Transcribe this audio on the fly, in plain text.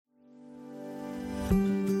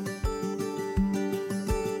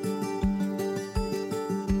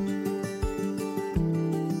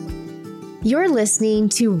You're listening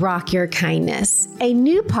to Rock Your Kindness, a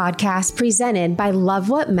new podcast presented by Love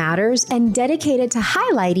What Matters and dedicated to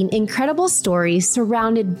highlighting incredible stories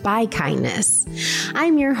surrounded by kindness.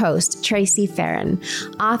 I'm your host, Tracy Farron,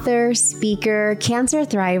 author, speaker, cancer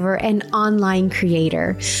thriver, and online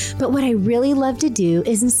creator. But what I really love to do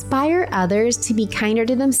is inspire others to be kinder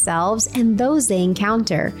to themselves and those they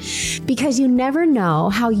encounter. Because you never know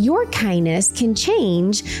how your kindness can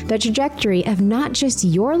change the trajectory of not just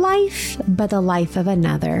your life, but the life of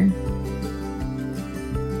another.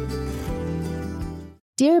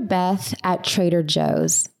 Dear Beth at Trader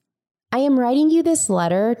Joe's, I am writing you this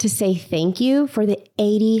letter to say thank you for the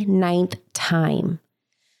 89th time.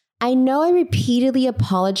 I know I repeatedly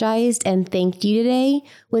apologized and thanked you today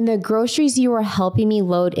when the groceries you were helping me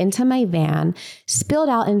load into my van spilled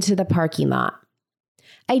out into the parking lot.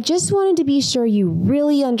 I just wanted to be sure you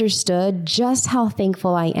really understood just how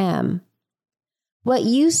thankful I am. What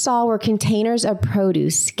you saw were containers of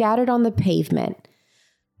produce scattered on the pavement,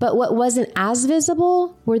 but what wasn't as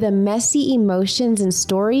visible were the messy emotions and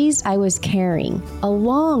stories I was carrying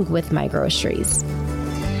along with my groceries.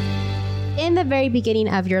 In the very beginning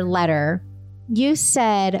of your letter, you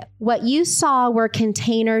said what you saw were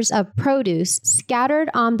containers of produce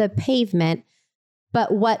scattered on the pavement,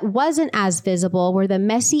 but what wasn't as visible were the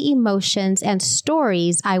messy emotions and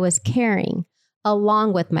stories I was carrying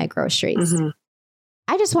along with my groceries. Mm-hmm.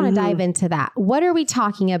 I just want to dive into that. What are we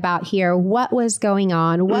talking about here? What was going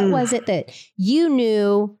on? What was it that you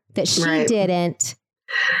knew that she didn't?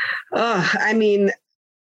 I mean,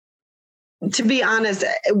 to be honest,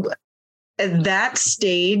 at that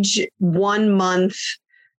stage, 1 month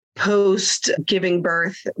post giving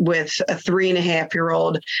birth with a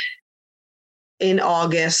 3.5-year-old in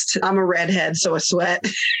August, I'm a redhead, so a sweat.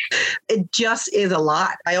 It just is a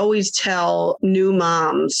lot. I always tell new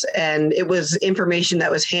moms, and it was information that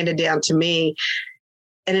was handed down to me,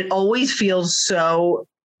 and it always feels so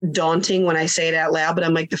daunting when I say it out loud, but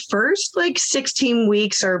I'm like, the first 16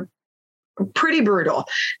 weeks are pretty brutal.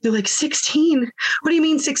 They're like, 16? What do you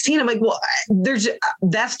mean 16? I'm like, well,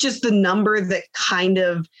 that's just the number that kind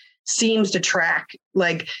of seems to track.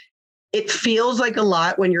 It feels like a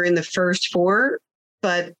lot when you're in the first 4,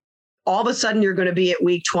 but all of a sudden you're going to be at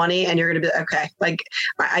week 20 and you're going to be okay.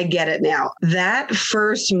 I get it now. That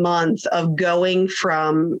first month of going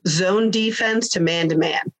from zone defense to man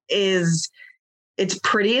it's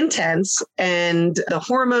pretty intense. And the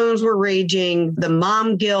hormones were raging, the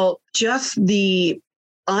mom guilt, just the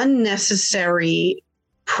unnecessary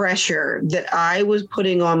pressure that I was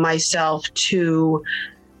putting on myself to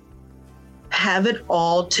have it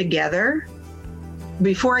all together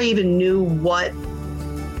before I even knew what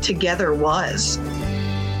together was.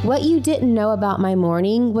 What you didn't know about my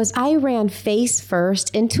morning was I ran face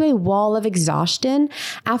first into a wall of exhaustion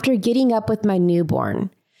after getting up with my newborn.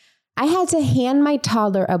 I had to hand my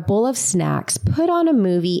toddler a bowl of snacks, put on a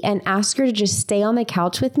movie, and ask her to just stay on the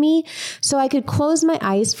couch with me so I could close my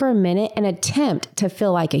eyes for a minute and attempt to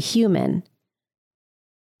feel like a human.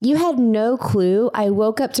 You had no clue I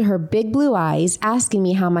woke up to her big blue eyes asking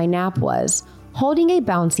me how my nap was, holding a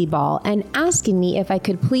bouncy ball and asking me if I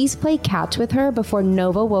could please play catch with her before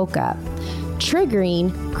Nova woke up,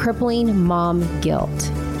 triggering crippling mom guilt.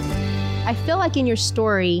 I feel like in your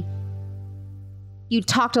story, you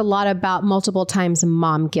talked a lot about multiple times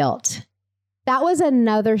mom guilt. That was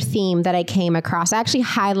another theme that I came across. I actually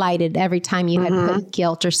highlighted every time you had put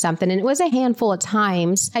guilt or something, and it was a handful of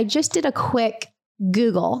times. I just did a quick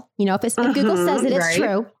Google, if Google says it, it's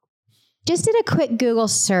true. Just did a quick Google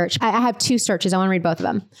search. I have 2 searches. I want to read both of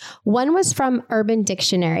them. One was from Urban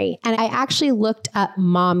Dictionary, and I actually looked up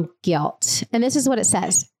mom guilt. And this is what it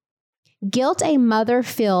says. Guilt a mother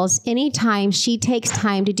feels anytime she takes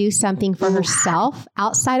time to do something for herself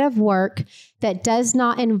outside of work that does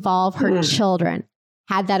not involve her children.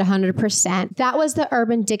 Had that 100%. That was the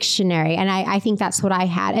Urban Dictionary, and I think that's what I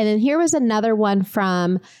had. And then here was another one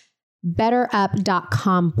from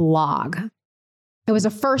betterup.com blog. It was the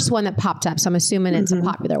first one that popped up, so I'm assuming it's a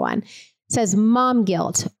popular one. It says mom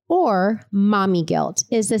guilt or mommy guilt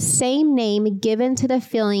is the same name given to the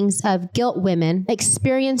feelings of guilt women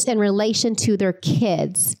experience in relation to their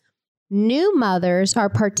kids. New mothers are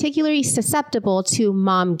particularly susceptible to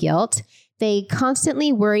mom guilt. They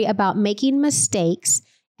constantly worry about making mistakes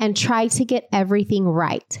and try to get everything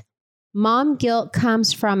right. Mom guilt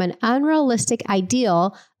comes from an unrealistic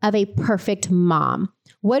ideal of a perfect mom.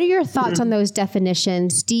 What are your thoughts on those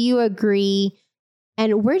definitions? Do you agree?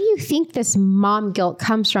 And where do you think this mom guilt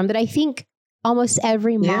comes from that I think almost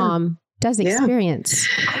every mom does experience.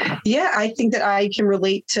 Yeah, I think that I can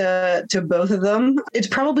relate to both of them. It's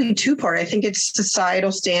probably two-part. I think it's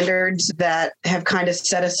societal standards that have kind of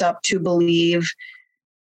set us up to believe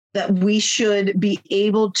that we should be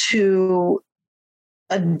able to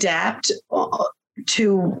adapt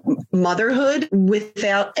to motherhood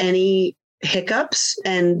without any hiccups.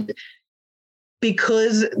 And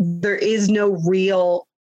because there is no real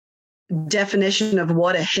definition of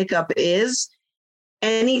what a hiccup is,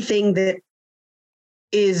 anything that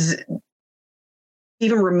is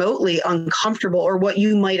even remotely uncomfortable, or what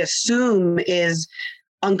you might assume is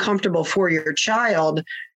uncomfortable for your child,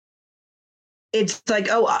 it's like,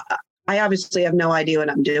 oh, I obviously have no idea what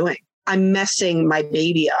I'm doing. I'm messing my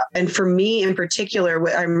baby up. And for me in particular,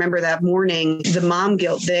 I remember that morning, the mom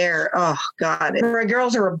guilt there. Oh God. And our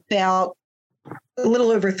girls are about a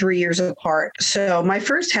little over 3 years apart. So my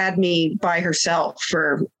first had me by herself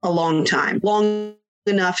for a long time, long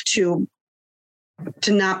enough to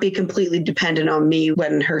not be completely dependent on me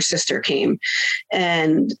when her sister came.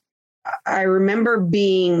 And I remember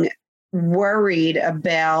being worried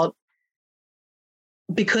about,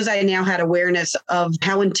 because I now had awareness of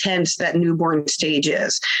how intense that newborn stage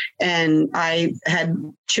is. And I had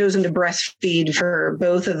chosen to breastfeed for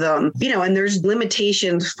both of them, and there's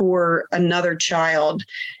limitations for another child.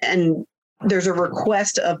 And there's a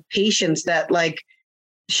request of patience that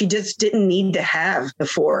she just didn't need to have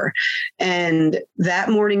before. And that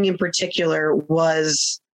morning in particular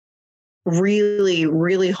was really,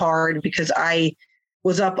 really hard because I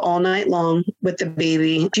was up all night long with the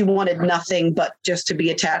baby. She wanted nothing but just to be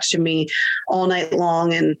attached to me all night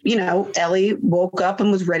long. And, Ellie woke up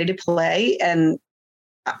and was ready to play. And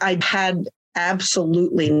I had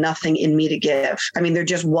absolutely nothing in me to give. I mean, there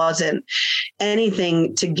just wasn't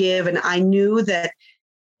anything to give. And I knew that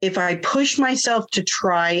if I pushed myself to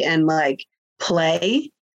try and play,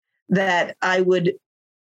 that I would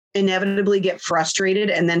inevitably get frustrated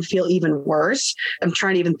and then feel even worse. I'm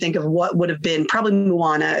trying to even think of what would have been probably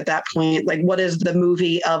Moana at that point. What is the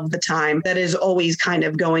movie of the time that is always kind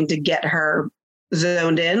of going to get her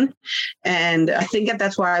zoned in? And I think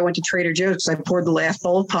that's why I went to Trader Joe's. I poured the last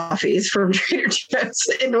bowl of puffies from Trader Joe's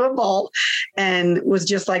into a bowl and was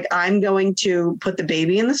just I'm going to put the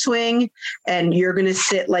baby in the swing and you're going to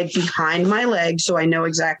sit behind my legs so I know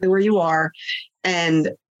exactly where you are.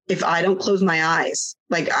 And if I don't close my eyes,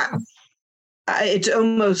 it's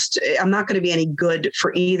almost, I'm not going to be any good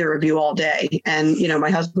for either of you all day. And, my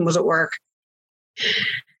husband was at work,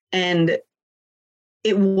 and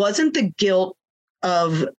it wasn't the guilt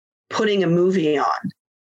of putting a movie on,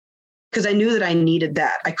 because I knew that I needed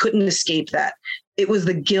that. I couldn't escape that. It was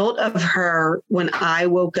the guilt of her when I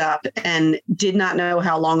woke up and did not know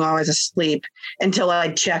how long I was asleep until I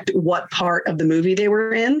checked what part of the movie they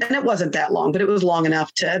were in. And it wasn't that long, but it was long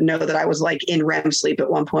enough to know that I was in REM sleep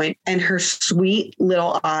at one point. And her sweet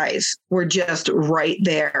little eyes were just right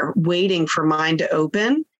there waiting for mine to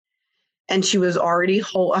open. And she was already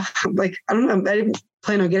I don't know, I didn't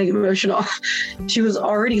plan on getting emotional. She was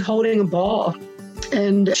already holding a ball,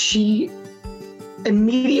 and she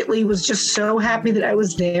immediately was just so happy that I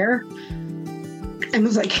was there and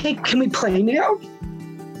was like, hey, can we play now?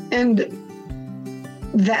 And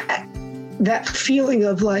that feeling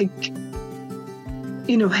of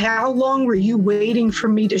how long were you waiting for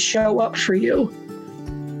me to show up for you?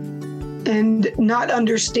 And not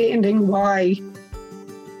understanding why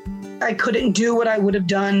I couldn't do what I would have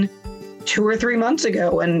done 2 or 3 months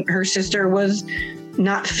ago when her sister was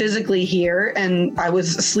not physically here, and I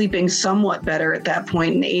was sleeping somewhat better at that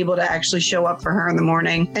point and able to actually show up for her in the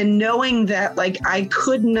morning. And knowing that I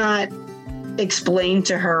could not explain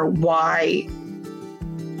to her why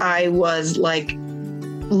I was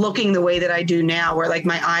looking the way that I do now, where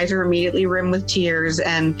my eyes are immediately rimmed with tears,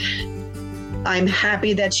 and I'm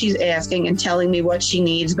happy that she's asking and telling me what she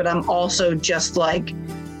needs, but I'm also just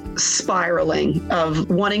spiraling of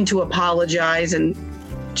wanting to apologize, and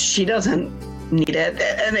she doesn't need it.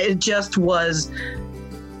 And it just was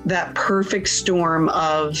that perfect storm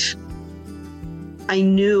of, I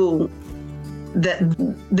knew that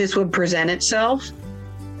this would present itself,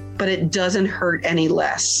 but it doesn't hurt any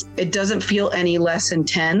less. It doesn't feel any less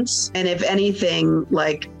intense. And if anything,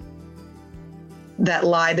 that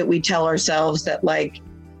lie that we tell ourselves that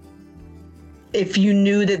if you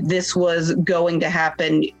knew that this was going to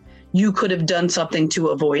happen, you could have done something to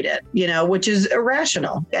avoid it, which is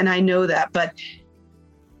irrational. And I know that, but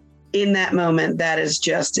in that moment, that is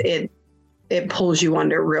just, it pulls you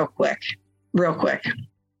under real quick.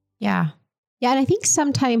 Yeah. Yeah. And I think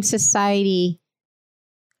sometimes society,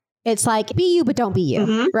 it's be you, but don't be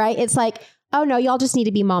you, right? It's oh no, y'all just need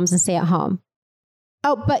to be moms and stay at home.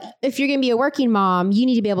 oh, but if you're going to be a working mom, you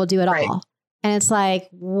need to be able to do it all. And it's like,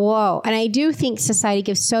 whoa. And I do think society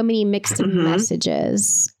gives so many mixed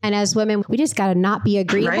messages. And as women, we just got to not be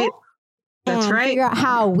agreeable. Right. That's and right. figure out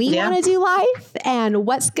how we want to do life and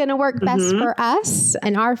what's going to work best for us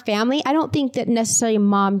and our family. I don't think that necessarily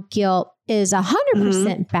mom guilt is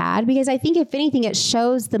 100% bad, because I think if anything, it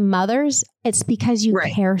shows the mothers it's because you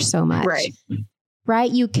care so much.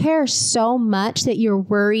 Right. You care so much that you're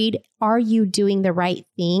worried. Are you doing the right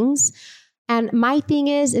things? And my thing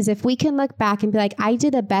is if we can look back and be like, I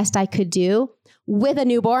did the best I could do with a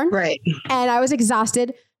newborn. Right. And I was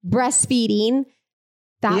exhausted breastfeeding.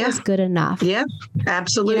 That was good enough. Yeah,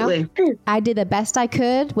 absolutely. You know, I did the best I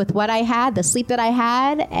could with what I had, the sleep that I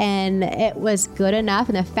had, and it was good enough.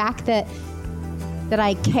 And the fact that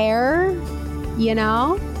I care,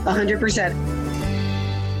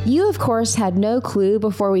 100%. You, of course, had no clue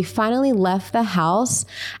before we finally left the house.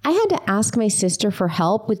 I had to ask my sister for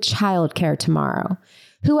help with childcare tomorrow,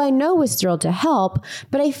 who I know was thrilled to help,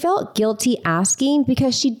 but I felt guilty asking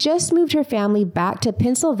because she just moved her family back to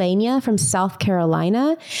Pennsylvania from South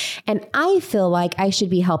Carolina, and I feel like I should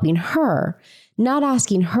be helping her, not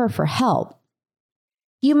asking her for help.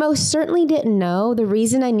 You most certainly didn't know the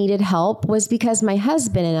reason I needed help was because my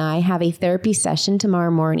husband and I have a therapy session tomorrow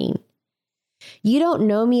morning. You don't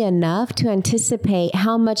know me enough to anticipate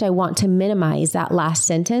how much I want to minimize that last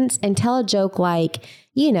sentence and tell a joke like,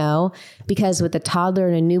 because with a toddler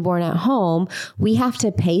and a newborn at home, we have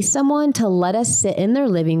to pay someone to let us sit in their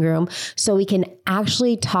living room so we can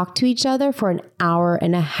actually talk to each other for an hour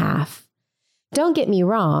and a half. Don't get me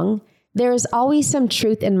wrong, there is always some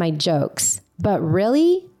truth in my jokes, but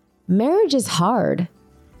really, marriage is hard.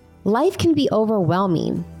 Life can be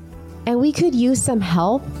overwhelming, and we could use some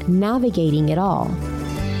help navigating it all.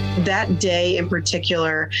 That day in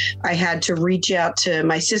particular, I had to reach out to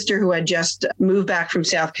my sister who had just moved back from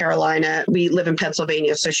South Carolina. We live in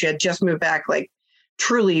Pennsylvania, so she had just moved back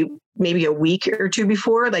truly maybe a week or two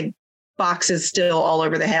before, boxes still all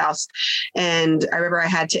over the house. And I remember I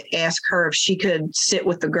had to ask her if she could sit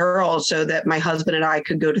with the girls so that my husband and I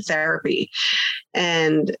could go to therapy.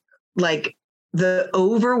 And the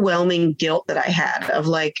overwhelming guilt that I had of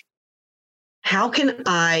how can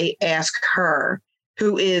I ask her,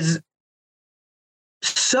 who is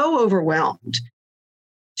so overwhelmed,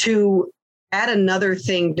 to add another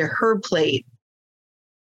thing to her plate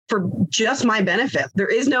for just my benefit? There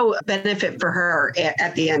is no benefit for her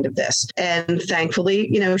at the end of this. And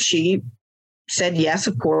thankfully, she said yes,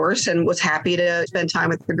 of course, and was happy to spend time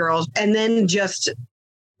with the girls. And then just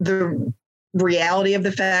the reality of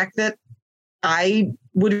the fact that I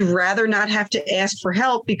would rather not have to ask for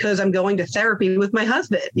help because I'm going to therapy with my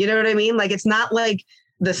husband. You know what I mean? It's not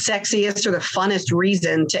the sexiest or the funnest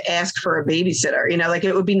reason to ask for a babysitter.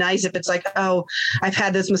 It would be nice if it's oh, I've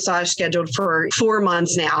had this massage scheduled for 4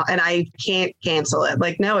 months now and I can't cancel it.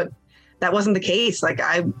 No, that wasn't the case.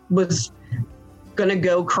 I was going to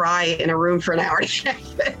go cry in a room for an hour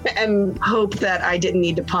and hope that I didn't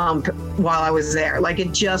need to pump while I was there.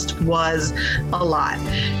 It just was a lot.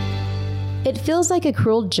 It feels like a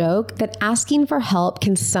cruel joke that asking for help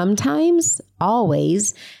can sometimes,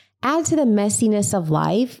 always, add to the messiness of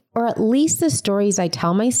life, or at least the stories I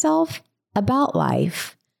tell myself about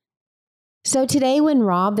life. So today when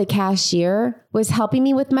Rob, the cashier, was helping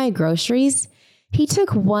me with my groceries, he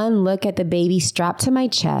took one look at the baby strapped to my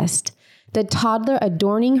chest, the toddler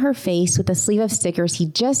adorning her face with a sleeve of stickers he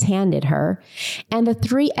just handed her, and the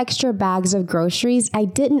 3 extra bags of groceries I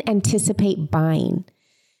didn't anticipate buying.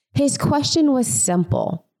 His question was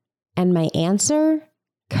simple, and my answer,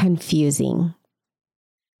 confusing.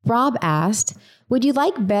 Rob asked, "Would you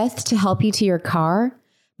like Beth to help you to your car?"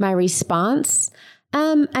 My response,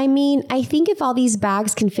 I think if all these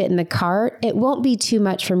bags can fit in the cart, it won't be too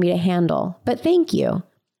much for me to handle, but thank you.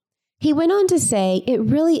 He went on to say, "It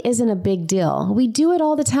really isn't a big deal. We do it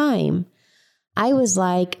all the time." I was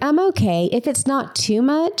like, "I'm okay. If it's not too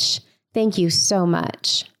much, thank you so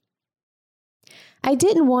much." I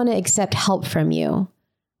didn't want to accept help from you,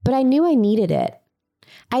 but I knew I needed it.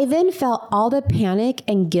 I then felt all the panic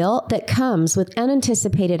and guilt that comes with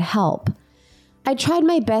unanticipated help. I tried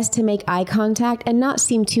my best to make eye contact and not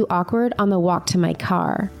seem too awkward on the walk to my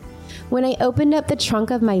car. When I opened up the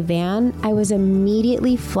trunk of my van, I was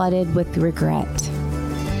immediately flooded with regret.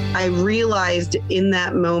 I realized in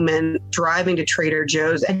that moment, driving to Trader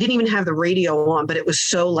Joe's, I didn't even have the radio on, but it was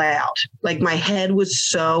so loud. My head was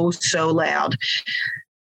so loud.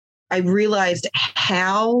 I realized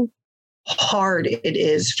how hard it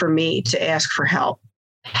is for me to ask for help,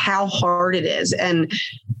 how hard it is. And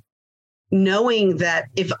knowing that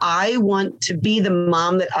if I want to be the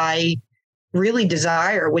mom that I really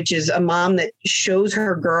desire, which is a mom that shows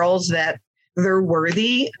her girls that they're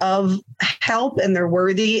worthy of help and they're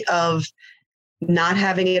worthy of not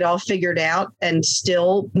having it all figured out and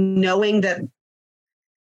still knowing that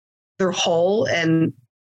they're whole and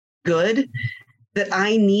good, that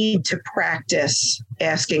I need to practice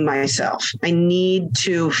asking myself. I need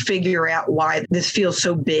to figure out why this feels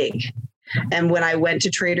so big. And when I went to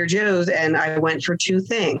Trader Joe's and I went for 2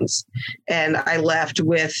 things and I left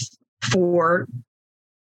with 4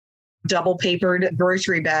 double papered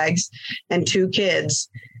grocery bags and 2 kids.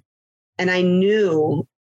 And I knew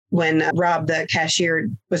when Rob, the cashier,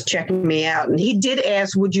 was checking me out, and he did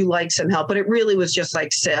ask, would you like some help? But it really was just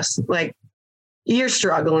like, sis, like, you're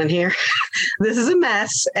struggling here. This is a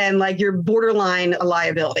mess. And like, you're borderline a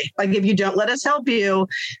liability. Like, if you don't let us help you,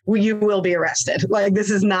 you will be arrested. Like, this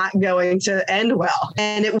is not going to end well.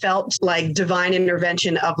 And it felt like divine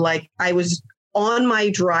intervention of like, I was on my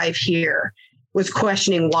drive here, was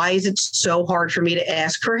questioning, why is it so hard for me to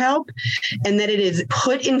ask for help? And that it is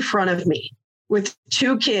put in front of me with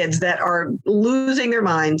 2 kids that are losing their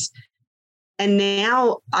minds. And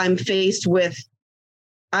now I'm faced with,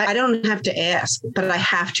 I don't have to ask, but I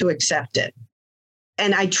have to accept it.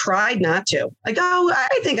 And I tried not to. Like, oh,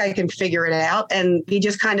 I think I can figure it out. And he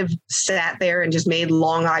just kind of sat there and just made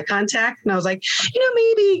long eye contact. And I was like,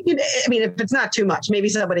 maybe, I mean, if it's not too much, maybe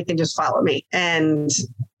somebody can just follow me. And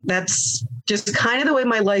that's just kind of the way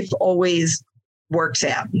my life always works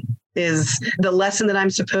out, is the lesson that I'm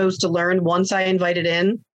supposed to learn once I invite it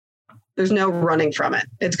in. There's no running from it.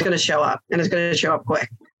 It's going to show up, and it's going to show up quick.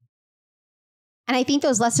 And I think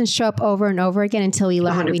those lessons show up over and over again until we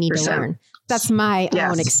learn what we need to learn. That's my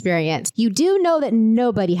own experience. You do know that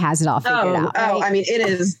nobody has it all figured out. Right? Oh, I mean,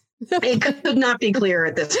 it could not be clearer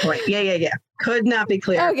at this point. Yeah. Could not be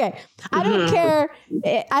clearer. Okay. I don't care.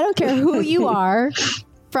 I don't care who you are,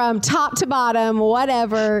 from top to bottom,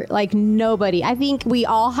 whatever, like nobody. I think we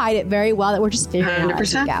all hide it very well, that we're just figuring it out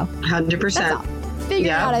as we go. 100%. That's all.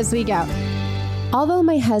 Figure it out as we go. Although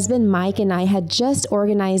my husband, Mike, and I had just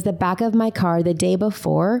organized the back of my car the day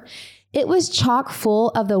before, it was chock full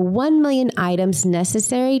of the 1 million items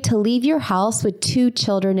necessary to leave your house with 2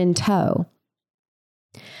 children in tow.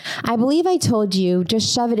 I believe I told you,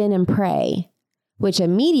 just shove it in and pray, which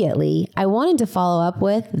immediately I wanted to follow up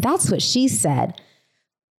with, that's what she said.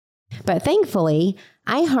 But thankfully,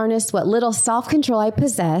 I harnessed what little self-control I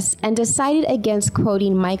possess and decided against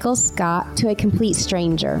quoting Michael Scott to a complete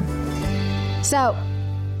stranger. So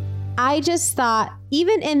I just thought,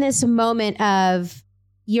 even in this moment of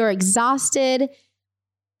you're exhausted,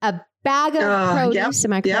 a bag of produce,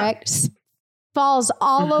 am I correct, falls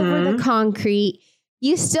all over the concrete,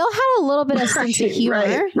 you still had a little bit of sense of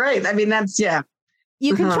humor. Right. I mean, that's,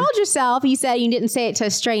 You controlled yourself. You said you didn't say it to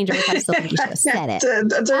a stranger, which I still think you should have said it.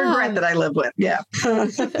 It's a regret that I live with. Yeah.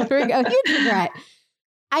 Huge regret.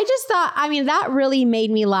 I just thought, I mean, that really made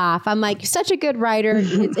me laugh. I'm like, such a good writer.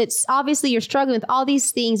 It's obviously you're struggling with all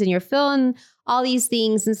these things and you're feeling all these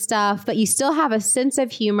things and stuff, but you still have a sense of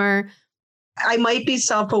humor. I might be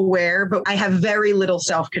self-aware, but I have very little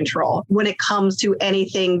self-control when it comes to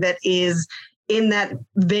anything that is in that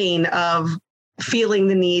vein of feeling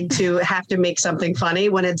the need to have to make something funny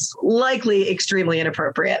when it's likely extremely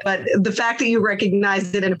inappropriate. But the fact that you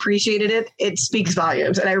recognized it and appreciated it, it speaks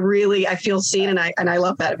volumes. And I feel seen, and I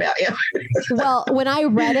love that about you. Well, when I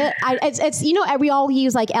read it, it's we all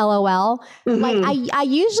use like LOL. Mm-hmm. Like I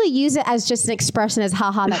usually use it as just an expression as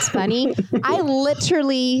haha, that's funny. I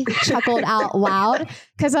literally chuckled out loud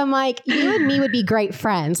because I'm like, you and me would be great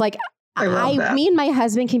friends. Like me and my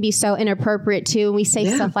husband can be so inappropriate too. And we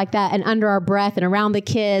say stuff like that and under our breath and around the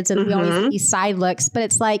kids. And we always get these side looks, but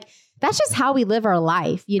it's like, that's just how we live our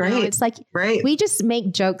life. You know, it's like, we just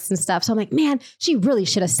make jokes and stuff. So I'm like, man, she really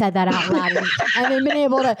should have said that out loud. And then been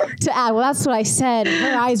able to add, well, that's what I said.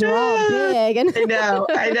 Her eyes are all big. And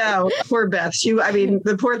I know. Poor Beth.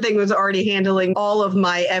 The poor thing was already handling all of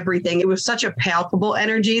my everything. It was such a palpable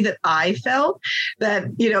energy that I felt that,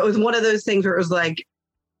 it was one of those things where it was like,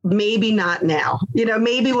 maybe not now,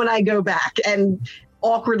 maybe when I go back and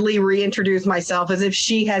awkwardly reintroduce myself as if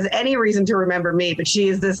she has any reason to remember me, but she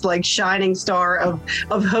is this like shining star of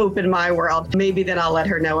hope in my world. Maybe then I'll let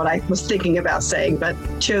her know what I was thinking about saying, but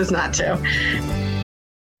chose not to.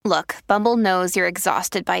 Look, Bumble knows you're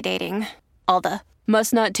exhausted by dating. All the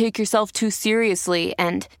must not take yourself too seriously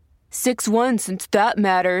and 6'1" since that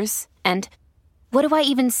matters. And what do I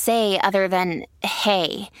even say other than,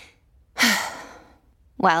 hey?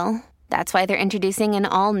 Well, that's why they're introducing an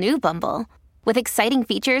all-new Bumble, with exciting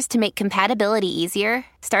features to make compatibility easier,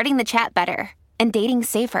 starting the chat better, and dating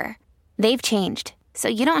safer. They've changed, so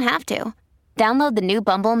you don't have to. Download the new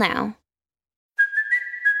Bumble now.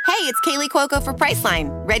 Hey, it's Kaylee Cuoco for Priceline.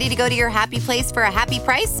 Ready to go to your happy place for a happy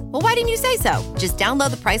price? Well, why didn't you say so? Just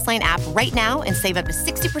download the Priceline app right now and save up to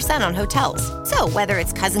 60% on hotels. So whether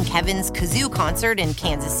it's Cousin Kevin's Kazoo Concert in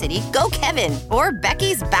Kansas City, go Kevin, or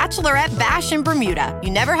Becky's Bachelorette Bash in Bermuda,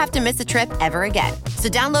 you never have to miss a trip ever again. So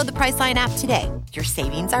download the Priceline app today. Your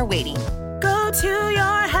savings are waiting. Go to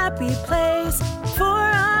your happy place for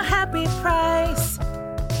a happy price.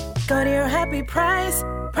 Go to your happy price,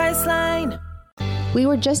 Priceline. We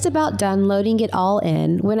were just about done loading it all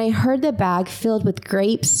in when I heard the bag filled with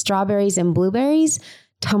grapes, strawberries, and blueberries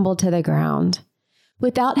tumble to the ground.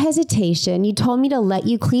 Without hesitation, you told me to let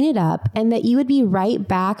you clean it up and that you would be right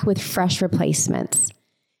back with fresh replacements.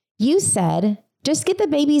 You said, just get the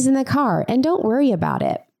babies in the car and don't worry about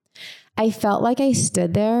it. I felt like I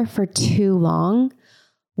stood there for too long,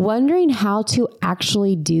 wondering how to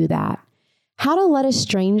actually do that, how to let a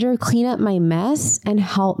stranger clean up my mess and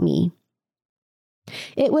help me.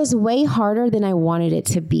 It was way harder than I wanted it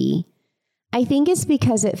to be. I think it's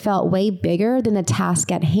because it felt way bigger than the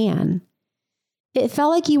task at hand. It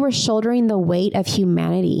felt like you were shouldering the weight of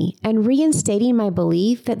humanity and reinstating my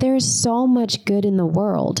belief that there is so much good in the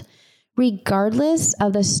world, regardless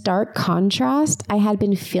of the stark contrast I had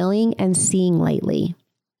been feeling and seeing lately.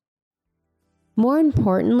 More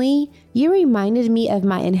importantly, you reminded me of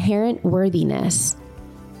my inherent worthiness.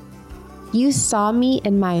 You saw me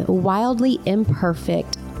in my wildly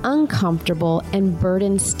imperfect, uncomfortable, and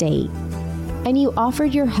burdened state, and you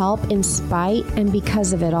offered your help in spite and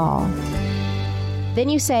because of it all. Then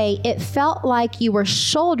you say, it felt like you were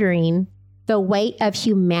shouldering the weight of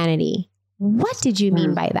humanity. What did you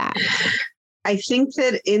mean by that? I think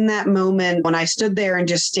that in that moment, when I stood there and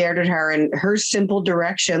just stared at her, and her simple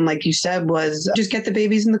direction, like you said, was just get the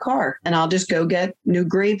babies in the car and I'll just go get new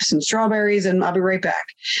grapes and strawberries and I'll be right back.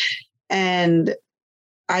 And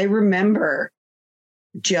I remember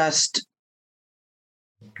just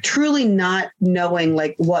truly not knowing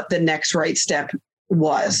like what the next right step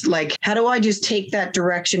was. Like, how do I just take that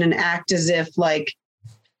direction and act as if like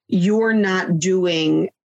you're not doing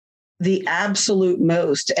the absolute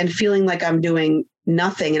most and feeling like I'm doing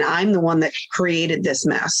nothing and I'm the one that created this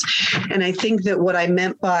mess. And I think that what I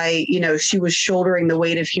meant by, she was shouldering the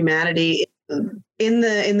weight of humanity in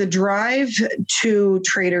the drive to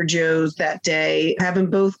Trader Joe's that day, having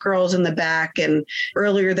both girls in the back, and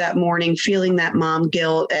earlier that morning, feeling that mom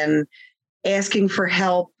guilt and asking for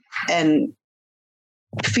help and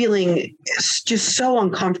feeling just so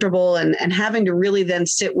uncomfortable and having to really then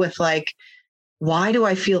sit with like, why do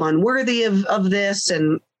I feel unworthy of this?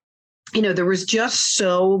 And, there was just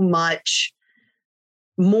so much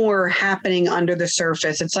more happening under the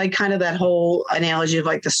surface. It's like kind of that whole analogy of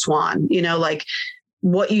like the swan, like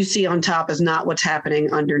what you see on top is not what's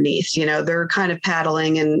happening underneath. They're kind of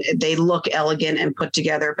paddling and they look elegant and put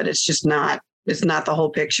together, but it's not the whole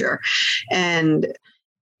picture. And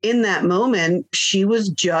in that moment, she was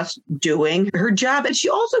just doing her job. And she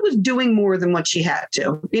also was doing more than what she had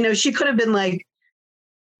to. She could have been like,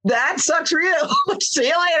 that sucks for you. See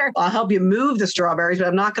you later. I'll help you move the strawberries, but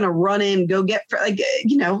I'm not going to run in, go get,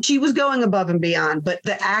 she was going above and beyond. But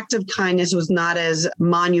the act of kindness was not as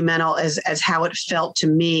monumental as how it felt to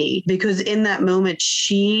me, because in that moment,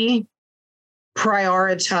 she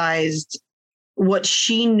prioritized what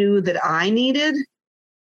she knew that I needed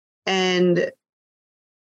and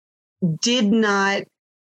did not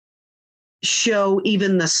show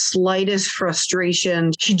even the slightest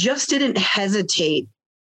frustration. She just didn't hesitate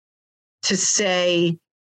to say,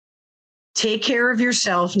 take care of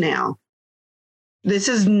yourself now. This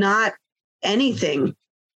is not anything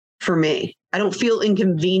for me. I don't feel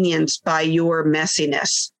inconvenienced by your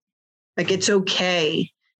messiness. Like, it's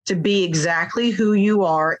okay to be exactly who you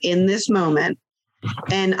are in this moment.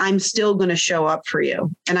 And I'm still going to show up for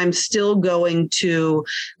you. And I'm still going to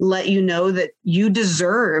let you know that you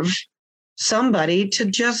deserve somebody to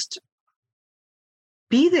just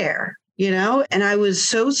be there. And I was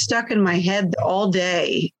so stuck in my head all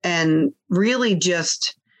day and really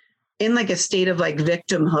just in like a state of like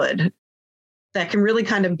victimhood that can really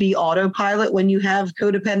kind of be autopilot when you have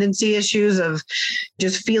codependency issues of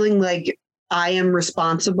just feeling like I am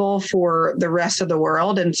responsible for the rest of the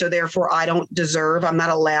world. And so therefore I'm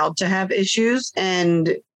not allowed to have issues.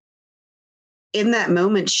 And in that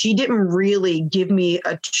moment, she didn't really give me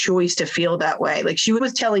a choice to feel that way. Like, she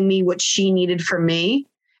was telling me what she needed from me.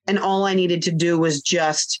 And all I needed to do was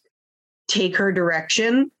just take her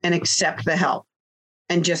direction and accept the help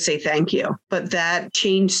and just say thank you. But that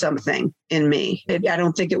changed something in me. I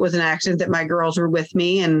don't think it was an accident that my girls were with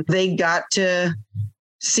me and they got to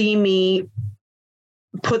see me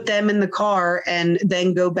put them in the car and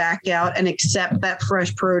then go back out and accept that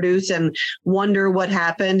fresh produce and wonder what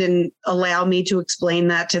happened and allow me to explain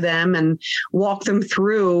that to them and walk them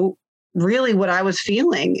through really what I was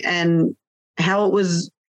feeling and how it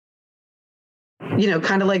was,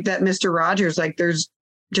 kind of like that Mr. Rogers, like there's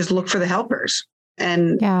just look for the helpers.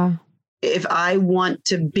 And if I want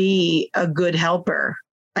to be a good helper,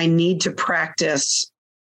 I need to practice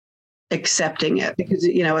accepting it, because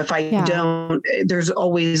if I don't, there's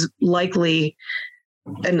always likely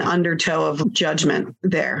an undertow of judgment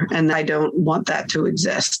there, and I don't want that to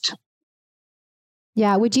exist.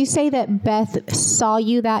 Yeah. Would you say that Beth saw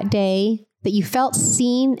you that day, that you felt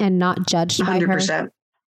seen and not judged by her? 100%.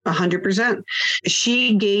 100%.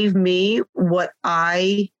 She gave me what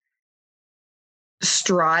I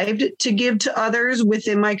strived to give to others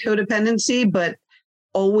within my codependency, but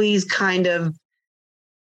always kind of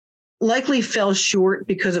likely fell short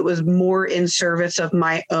because it was more in service of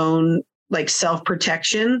my own like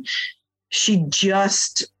self-protection. She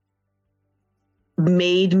just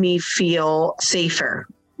made me feel safer,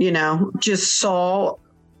 just saw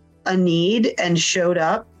a need and showed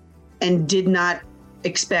up and did not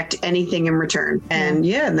expect anything in return. And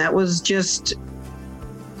and that was just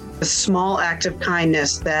a small act of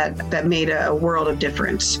kindness that made a world of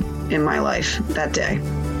difference in my life that day.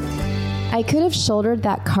 I could have shouldered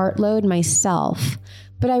that cartload myself,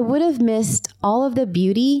 but I would have missed all of the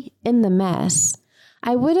beauty in the mess.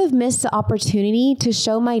 I would have missed the opportunity to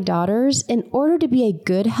show my daughters, in order to be a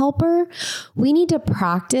good helper, we need to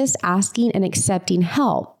practice asking and accepting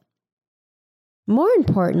help. More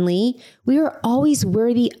importantly, we are always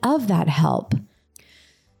worthy of that help.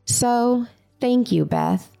 So, thank you,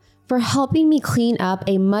 Beth, for helping me clean up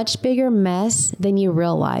a much bigger mess than you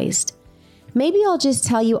realized. Maybe I'll just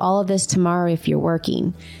tell you all of this tomorrow if you're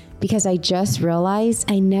working, because I just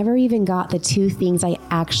realized I never even got the 2 things I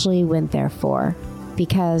actually went there for,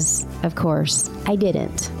 because, of course, I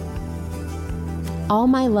didn't. All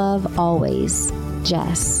my love always,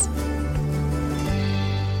 Jess.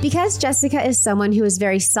 Because Jessica is someone who is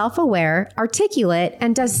very self-aware, articulate,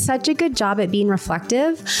 and does such a good job at being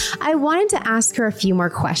reflective, I wanted to ask her a few more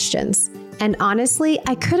questions. And honestly,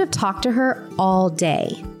 I could have talked to her all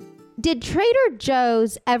day. Did Trader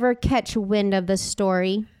Joe's ever catch wind of the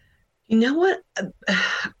story? You know what?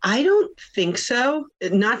 I don't think so.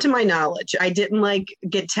 Not to my knowledge. I didn't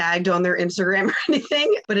get tagged on their Instagram or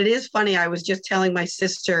anything, but it is funny. I was just telling my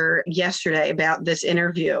sister yesterday about this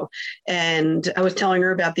interview, and I was telling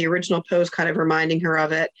her about the original post, kind of reminding her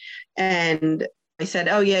of it. And I said,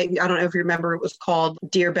 oh yeah, I don't know if you remember, it was called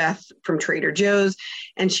Dear Beth from Trader Joe's.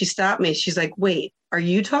 And she stopped me. She's like, wait, are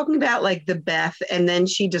you talking about the Beth? And then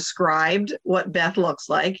she described what Beth looks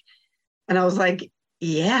like. And I was like,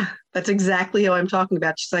 yeah, that's exactly how I'm talking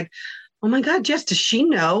about. She's like, oh my God, Jess, does she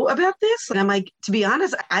know about this? And I'm like, to be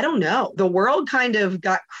honest, I don't know. The world kind of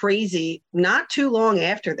got crazy not too long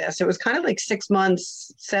after this. It was kind of 6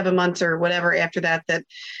 months, 7 months or whatever after that the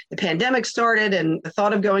pandemic started. And the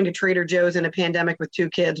thought of going to Trader Joe's in a pandemic with 2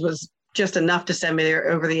 kids was just enough to send me there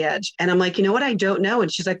over the edge. And I'm like, you know what? I don't know.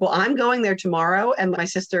 And she's like, well, I'm going there tomorrow. And my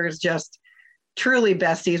sister is just truly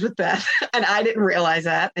besties with Beth. And I didn't realize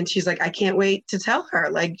that. And she's like, I can't wait to tell her.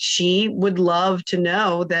 She would love to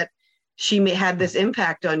know that she may have this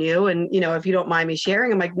impact on you. And, if you don't mind me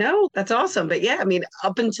sharing, I'm like, no, that's awesome. But yeah, I mean,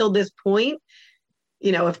 up until this point,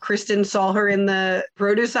 if Kristen saw her in the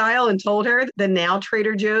produce aisle and told her, then now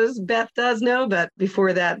Trader Joe's Beth does know. But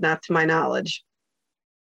before that, not to my knowledge.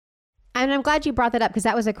 And I'm glad you brought that up, because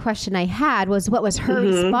that was a question I had, was what was her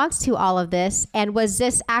response to all of this? And was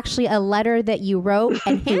this actually a letter that you wrote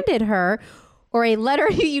and handed her, or a letter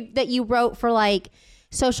that you wrote for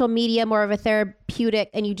social media, more of a therapeutic,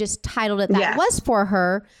 and you just titled it that was for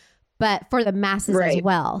her, but for the masses as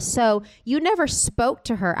well? So you never spoke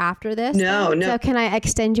to her after this? No. So can I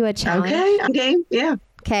extend you a challenge? Okay. Yeah.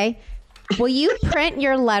 Okay. Will you print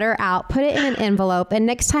your letter out, put it in an envelope, and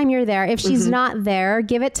next time you're there, if she's not there,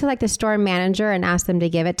 give it to the store manager and ask them to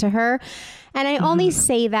give it to her. And I only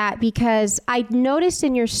say that because I noticed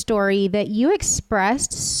in your story that you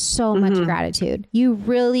expressed so much gratitude. You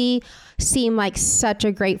really seem like such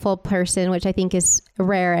a grateful person, which I think is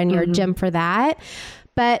rare, and you're a gem for that.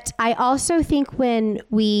 But I also think when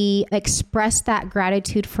we express that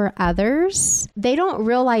gratitude for others, they don't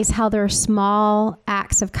realize how their small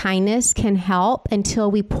acts of kindness can help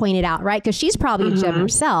until we point it out, right? Because she's probably a gem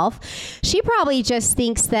herself. She probably just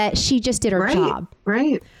thinks that she just did her job.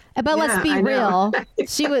 Right. But let's be real.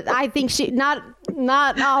 I think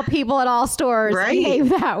not all people at all stores behave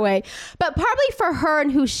that way. But partly for her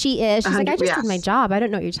and who she is, she's like, I just did my job. I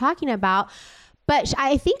don't know what you're talking about. But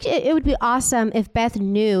I think it would be awesome if Beth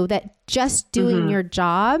knew that just doing your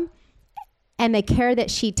job and the care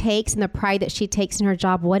that she takes and the pride that she takes in her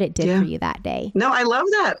job, what it did for you that day. No, I love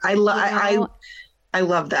that. I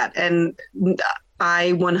love that. And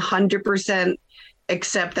I 100%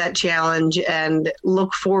 accept that challenge and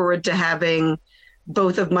look forward to having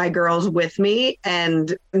both of my girls with me.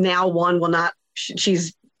 And now one will not,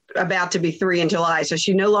 she's about to be 3 in July, so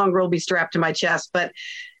she no longer will be strapped to my chest, but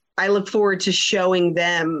I look forward to showing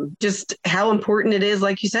them just how important it is,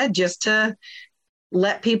 like you said, just to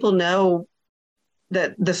let people know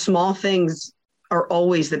that the small things are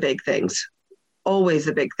always the big things, always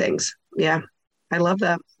the big things. Yeah, I love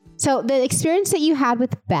that. So the experience that you had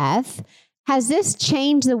with Beth, has this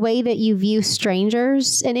changed the way that you view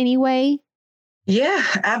strangers in any way? Yeah,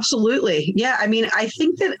 absolutely. Yeah. I mean, I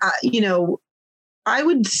think that, I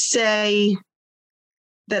would say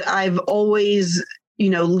that I've always,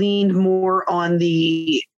 leaned more on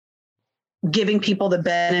the giving people the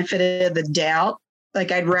benefit of the doubt.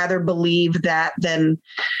 Like I'd rather believe that than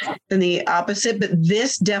the opposite. But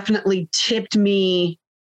this definitely tipped me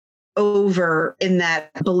over in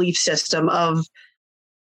that belief system of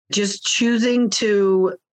just choosing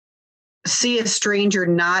to see a stranger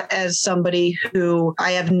not as somebody who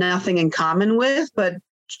I have nothing in common with, but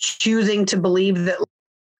choosing to believe that,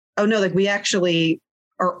 oh no, like we actually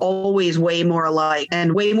are always way more alike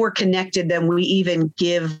and way more connected than we even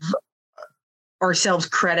give ourselves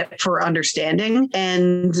credit for understanding.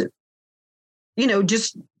 And,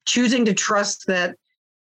 just choosing to trust that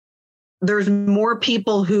there's more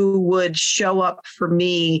people who would show up for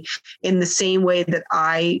me in the same way that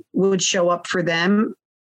I would show up for them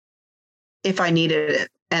if I needed it.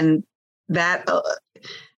 And that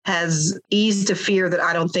has eased a fear that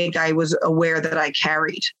I don't think I was aware that I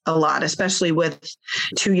carried a lot, especially with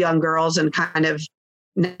 2 young girls and kind of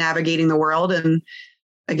navigating the world. And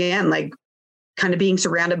again, like kind of being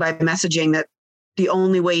surrounded by messaging that the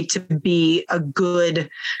only way to be a good,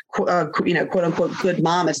 quote unquote, good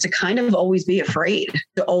mom is to kind of always be afraid,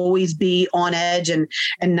 to always be on edge and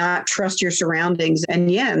not trust your surroundings. And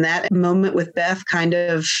and that moment with Beth kind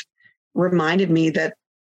of reminded me that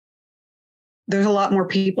there's a lot more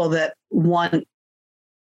people that want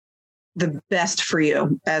the best for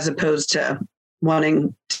you as opposed to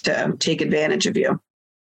wanting to take advantage of you.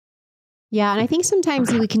 Yeah. And I think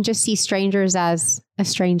sometimes we can just see strangers as a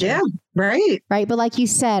stranger. Yeah, right. Right. But like you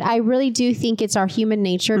said, I really do think it's our human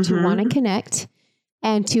nature to want to connect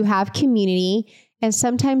and to have community. And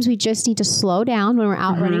sometimes we just need to slow down when we're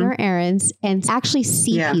out running our errands and actually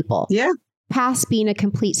see people. Yeah. Past being a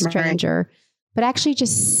complete stranger, but actually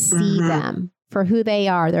just see them for who they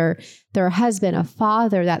are. They're a husband, a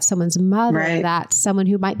father, that's someone's mother, that's someone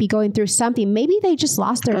who might be going through something. Maybe they just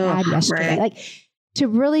lost their dad yesterday. Like to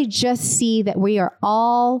really just see that we are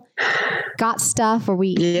all got stuff or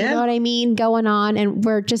we, you know what I mean, going on, and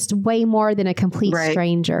we're just way more than a complete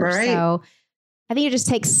stranger. So I think it just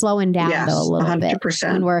takes slowing down though a little 100%. Bit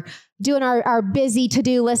when we're doing our busy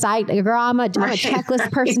to-do list. I'm a checklist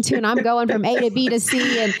person too, and I'm going from A to B to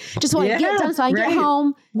C and just want to get done so I can get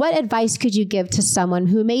home. What advice could you give to someone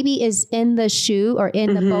who maybe is in the shoe or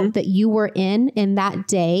in the boat that you were in that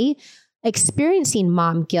day, experiencing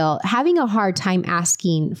mom guilt, having a hard time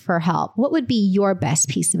asking for help? What would be your best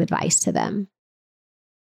piece of advice to them?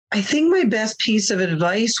 I think my best piece of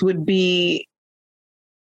advice would be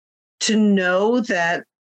to know that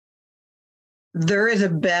there is a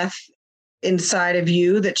Beth inside of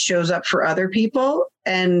you that shows up for other people.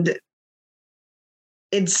 And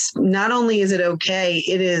it's not only is it okay,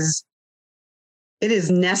 it is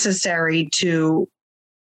necessary to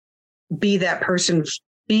be that person,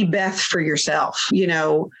 be Beth for yourself,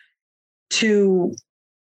 to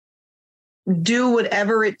do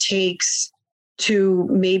whatever it takes to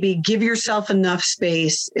maybe give yourself enough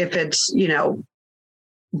space. If it's,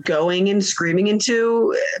 going and screaming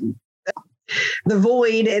into the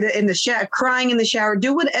void in the shower, crying in the shower,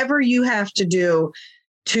 do whatever you have to do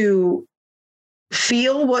to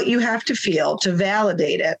feel what you have to feel, to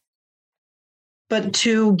validate it, but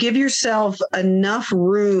to give yourself enough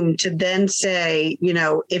room to then say,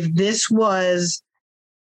 if this was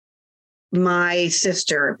my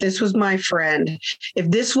sister, if this was my friend, if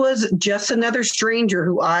this was just another stranger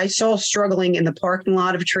who I saw struggling in the parking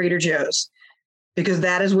lot of Trader Joe's, because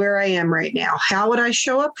that is where I am right now, how would I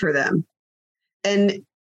show up for them? And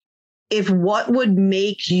if what would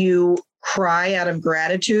make you cry out of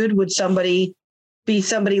gratitude would be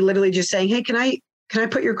somebody literally just saying, hey, can I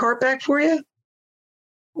put your cart back for you?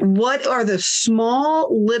 What are the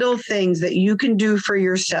small little things that you can do for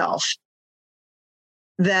yourself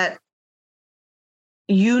that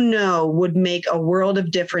would make a world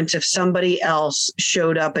of difference if somebody else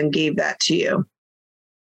showed up and gave that to you,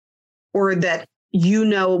 or that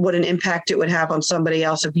what an impact it would have on somebody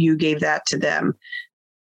else if you gave that to them.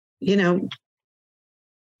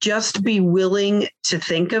 Just be willing to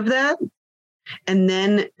think of that. And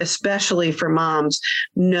then, especially for moms,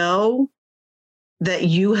 know that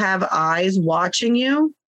you have eyes watching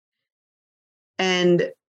you.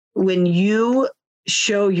 And when you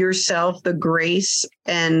show yourself the grace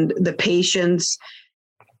and the patience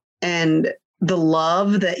and the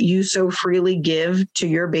love that you so freely give to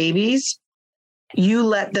your babies, you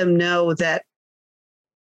let them know that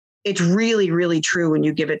it's really, really true when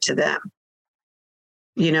you give it to them,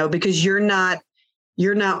 because you're not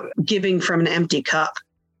giving from an empty cup.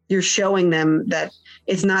 You're showing them that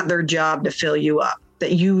it's not their job to fill you up,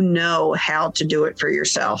 that you know how to do it for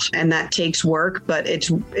yourself. And that takes work, but it's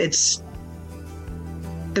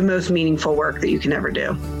the most meaningful work that you can ever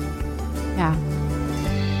do. Yeah.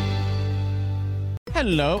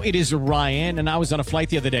 Hello, it is Ryan, and I was on a flight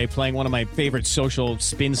the other day playing one of my favorite social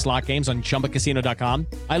spin slot games on ChumbaCasino.com.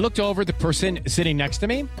 I looked over at the person sitting next to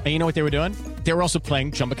me, and you know what they were doing? They were also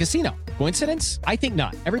playing Chumba Casino. Coincidence? I think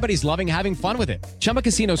not. Everybody's loving having fun with it. Chumba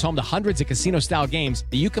Casino is home to hundreds of casino-style games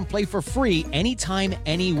that you can play for free anytime,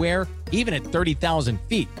 anywhere, even at 30,000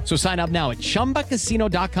 feet. So sign up now at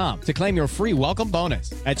ChumbaCasino.com to claim your free welcome bonus.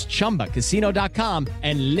 That's ChumbaCasino.com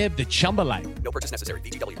and live the Chumba life. No purchase necessary.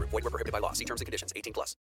 VGW. Void where prohibited by law. See terms and conditions.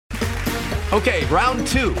 18+. Okay, round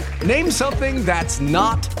two. Name something that's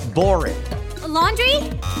not boring. A laundry?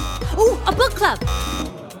 Ooh, a book club.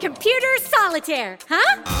 Computer solitaire,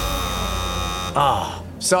 huh? Ah,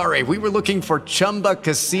 sorry. We were looking for Chumba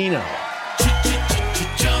Casino.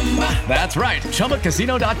 That's right.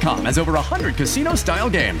 ChumbaCasino.com has over 100 casino-style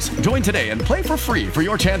games. Join today and play for free for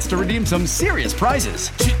your chance to redeem some serious prizes.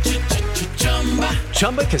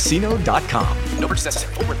 ChumbaCasino.com. No purchase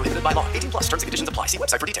necessary. Void where prohibited by law. 18+. Terms and conditions apply. See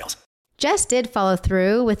website for details. Jess did follow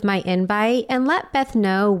through with my invite and let Beth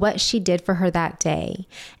know what she did for her that day.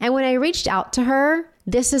 And when I reached out to her,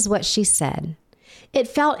 this is what she said. It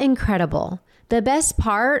felt incredible. The best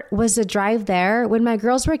part was the drive there when my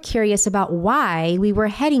girls were curious about why we were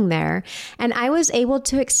heading there, and I was able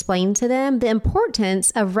to explain to them the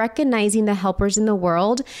importance of recognizing the helpers in the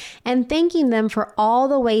world and thanking them for all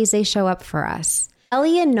the ways they show up for us.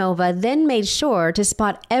 Ellie and Nova then made sure to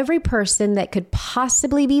spot every person that could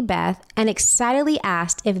possibly be Beth and excitedly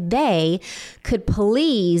asked if they could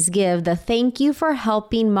please give the thank you for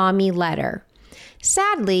helping mommy letter.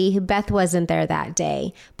 Sadly, Beth wasn't there that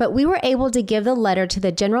day, but we were able to give the letter to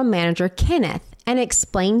the general manager, Kenneth, and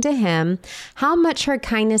explain to him how much her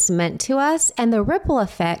kindness meant to us and the ripple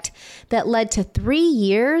effect that led to 3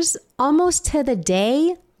 years, almost to the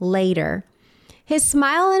day, later. His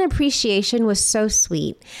smile and appreciation was so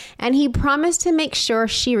sweet, and he promised to make sure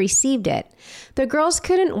she received it. The girls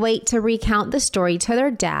couldn't wait to recount the story to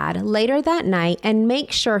their dad later that night and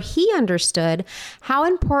make sure he understood how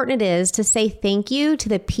important it is to say thank you to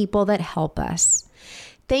the people that help us.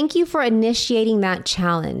 Thank you for initiating that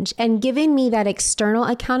challenge and giving me that external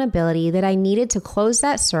accountability that I needed to close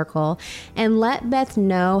that circle and let Beth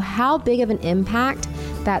know how big of an impact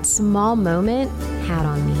that small moment had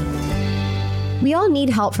on me. We all need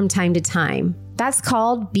help from time to time. That's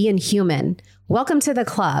called being human. Welcome to the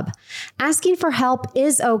club. Asking for help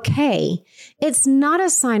is okay. It's not a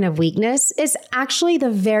sign of weakness. It's actually the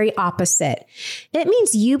very opposite. It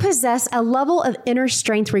means you possess a level of inner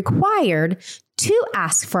strength required to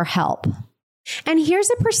ask for help. And here's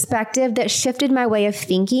a perspective that shifted my way of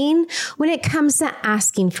thinking when it comes to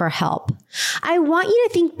asking for help. I want you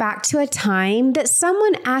to think back to a time that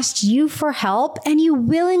someone asked you for help and you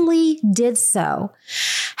willingly did so.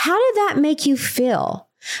 How did that make you feel?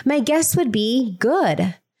 My guess would be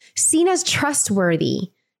good, seen as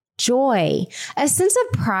trustworthy, joy, a sense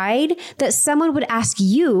of pride that someone would ask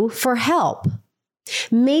you for help.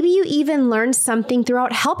 Maybe you even learned something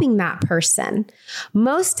throughout helping that person.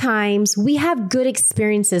 Most times we have good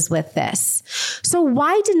experiences with this. So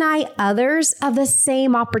why deny others of the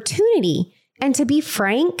same opportunity? And to be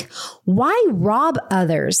frank, why rob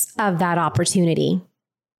others of that opportunity?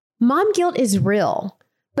 Mom guilt is real,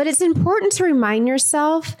 but it's important to remind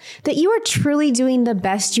yourself that you are truly doing the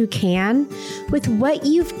best you can with what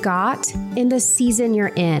you've got in the season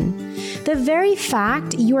you're in. The very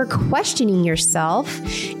fact you are questioning yourself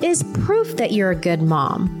is proof that you're a good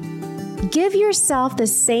mom. Give yourself the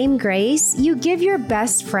same grace you give your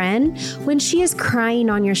best friend when she is crying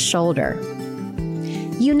on your shoulder.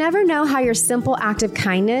 You never know how your simple act of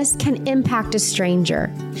kindness can impact a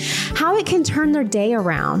stranger, how it can turn their day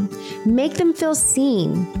around, make them feel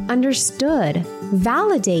seen, understood,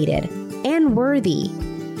 validated, and worthy.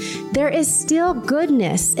 There is still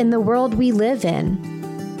goodness in the world we live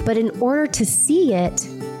in, but in order to see it,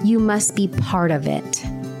 you must be part of it.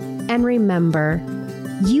 And remember,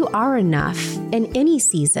 you are enough in any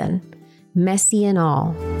season, messy and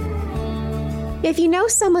all. If you know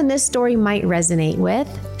someone this story might resonate with,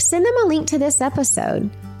 send them a link to this episode.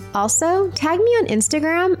 Also, tag me on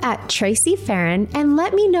Instagram at Tracy Farron and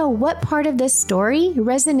let me know what part of this story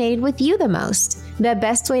resonated with you the most. The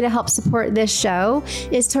best way to help support this show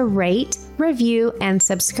is to rate, review, and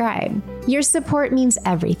subscribe. Your support means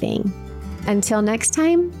everything. Until next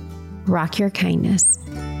time, rock your kindness.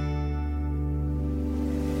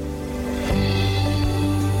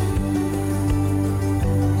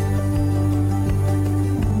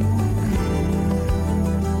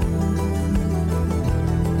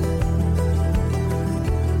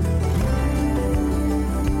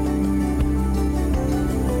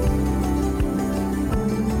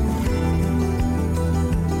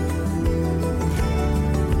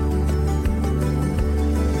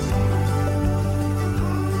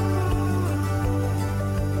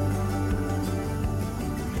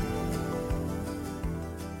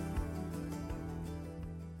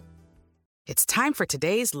 It's time for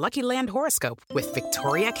today's Lucky Land horoscope with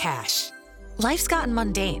Victoria Cash. Life's gotten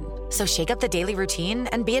mundane, so shake up the daily routine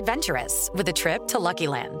and be adventurous with a trip to Lucky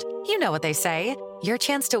Land. You know what they say, your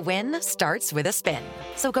chance to win starts with a spin.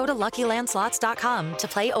 So go to LuckyLandSlots.com to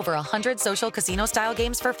play over 100 social casino-style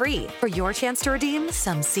games for free for your chance to redeem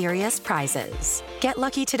some serious prizes. Get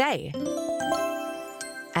lucky today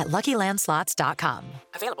at LuckyLandSlots.com.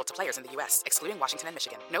 Available to players in the U.S., excluding Washington and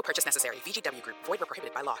Michigan. No purchase necessary. VGW Group. Void where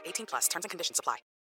prohibited by law. 18+. Terms and conditions apply.